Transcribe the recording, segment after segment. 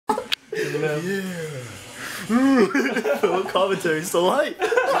Phillip commentary so light.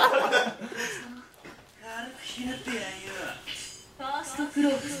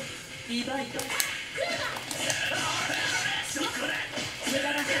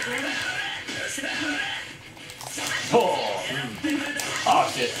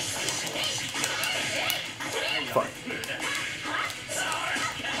 Oh shit. Fuck.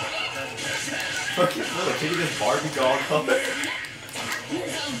 Fucking look, taking this Barbie doll color.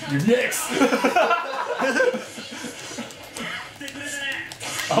 You're next.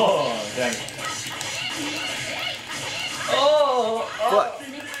 Oh, dang it. Oh, What?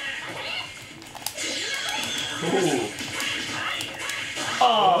 Ooh.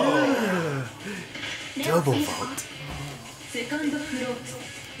 Oh. Double vote.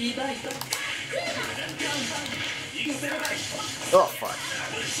 Oh fuck.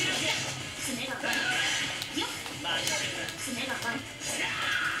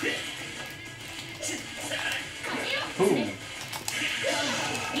 Ooh.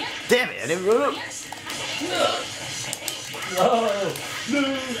 Damn it, I didn't run up. No. No.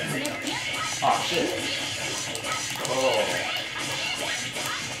 Oh shit. Oh.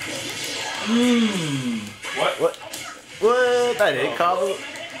 What? What? What? I didn't combo.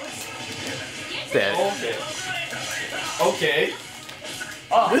 Dead. Okay. Okay.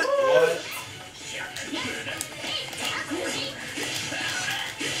 Oh. What?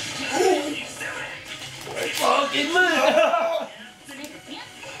 Fucking move.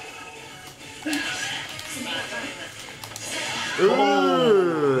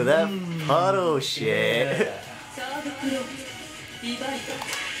 Ooh, that puddle shit.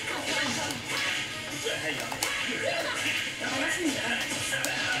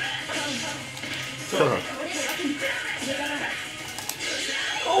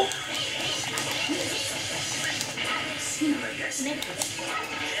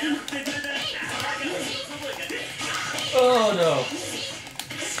 Oh no.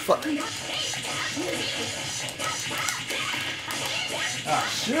 Fuck. Ah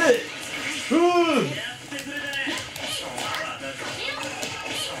shit. Ooh.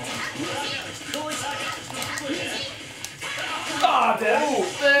 Ah damn it.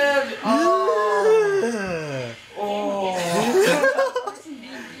 Damn it. Yeah. Oh.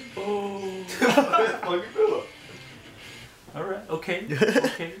 Oh. Fucking Phillip. Alright, okay.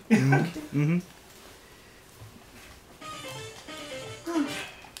 Okay. Mm-hmm.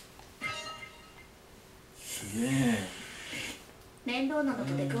 すげえ。面倒なこ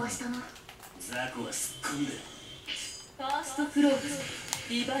と出くわしたな。ザコはすっ込んで。ファーストクローズ、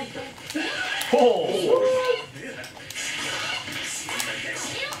リバイト。ほう。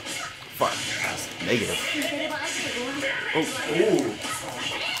 Fuck. That's negative. Ooh.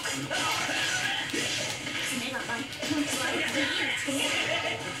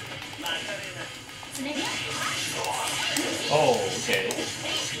 Oh, okay.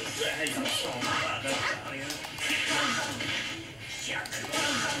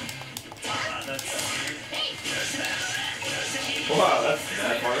 Wow, that's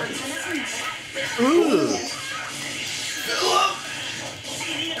that hard. Ooh.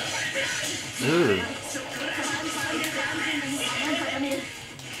 Ooh.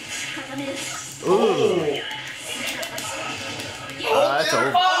 Ooh. That's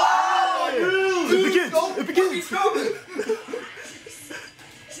over. It begins! It begins!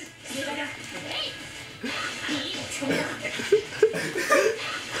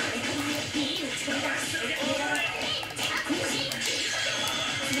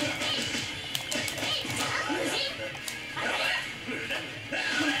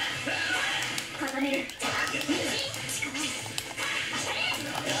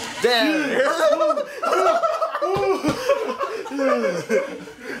 Damn!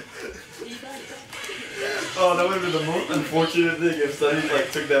 Oh, that would have been the most unfortunate thing if Sunny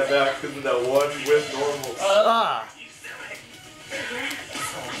like took that back because of that one with normal. Ah!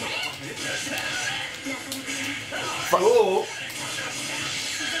 Oh!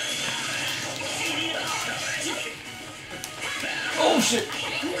 Oh shit!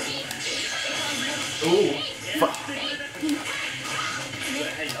 Oh! Fuck.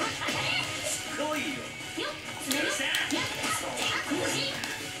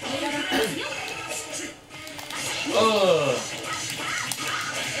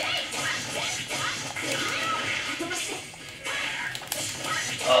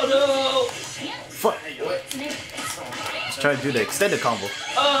 Oh no! Fuck. Let's try to do the extended combo.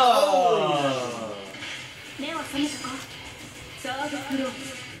 Oh! 目は覚めたか。サードクローズ、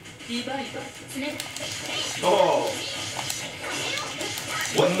リバイト。 Oh!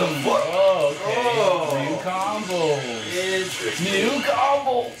 What the fuck? Oh, okay. Oh! combo. Interesting. New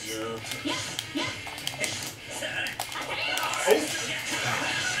combo.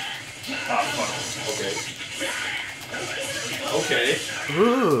 Ah, fuck. Okay. Okay.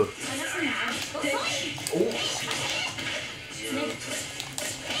 Ooh.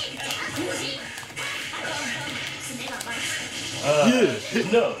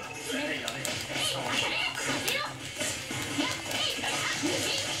 No.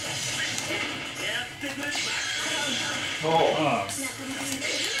 Oh.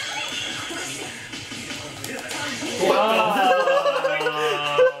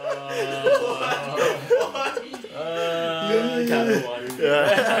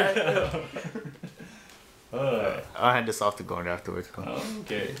 I had this off the guard afterwards.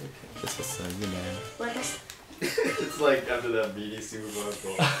 Okay. This was UNIEL. It's like after that BD Superman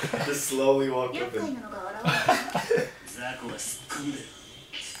goal. Just slowly walk up and... ザコはすっ込んでる。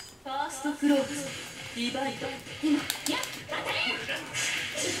ファーストクローズディバイド今や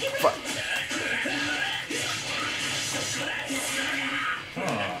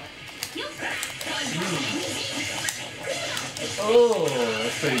Oh,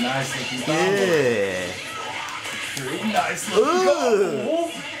 that's pretty nice looking combo. Yeah. Pretty nice looking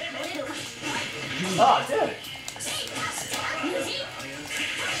combo. Ah, damn it.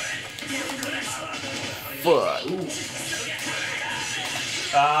 Fuck.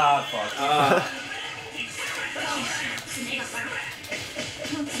 Ah, fuck.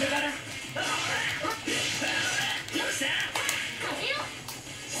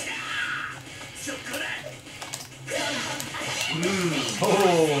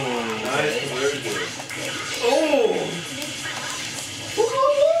 Oh, Nice conversion. Oh!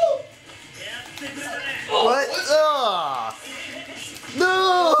 What? Ah!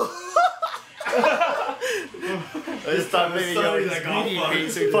 No! I just thought maybe Sorry, he's like, greedy oh,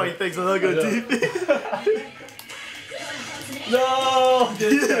 face and probably thinks I'm not gonna deep it. no!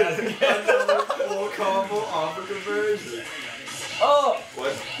 This guy's Another full combo off a conversion. Oh!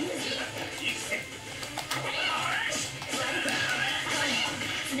 What?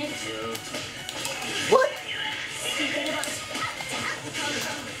 What?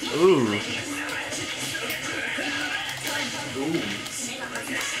 Ooh. Ooh.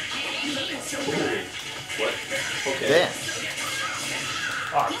 What? Okay. Damn.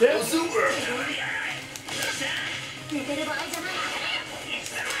 Ah, damn. Super! 寝てる場合じゃない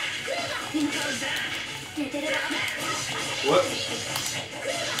今寝てる場合 What?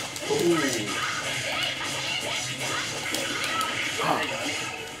 Ooh.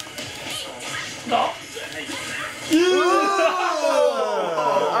 No.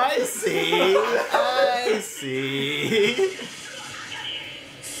 I see. I see.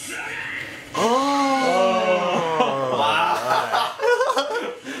 Oh.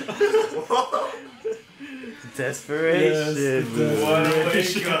 Desperation. Yes, What a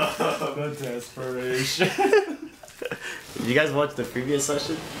wake up! The desperation. You guys watched the previous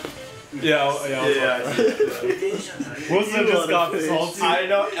session? Yeah, I see that. Wilson just got salty. I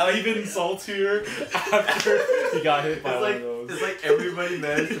know. Even saltier after he got hit by one of those. It's like everybody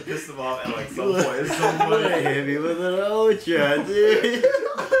managed to piss him off at like some point. Somebody hit me with an ultra, dude.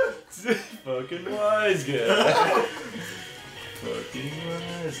 Fucking wise guy. Fucking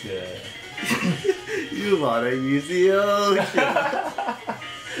wise guy. You wanna use the ultra.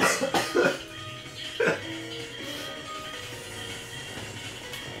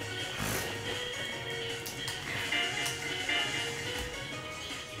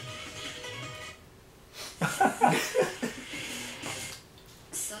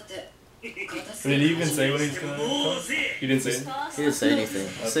 Did he even say when he's gonna come? He didn't say anything? He didn't say anything.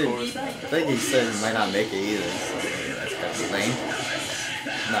 Of So, course. I think he said he might not make it either. So that's kind of lame.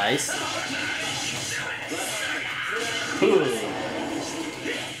 Nice.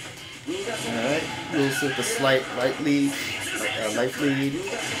 Alright, moves with the slight light lead. Life lead.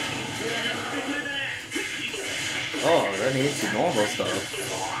 Oh, running into normal stuff.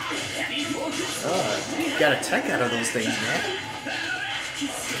 Oh, you got a tech out of those things, man.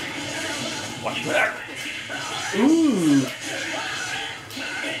 Watch back. Ooh.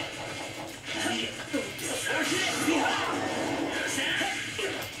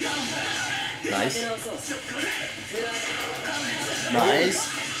 Nice. Nice.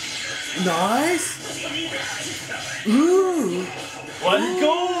 Nice. Ooh. Let's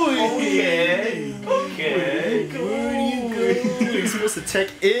go! Okay. Okay. Where are you going? He's supposed to tech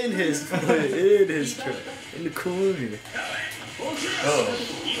in his in the corner. Oh.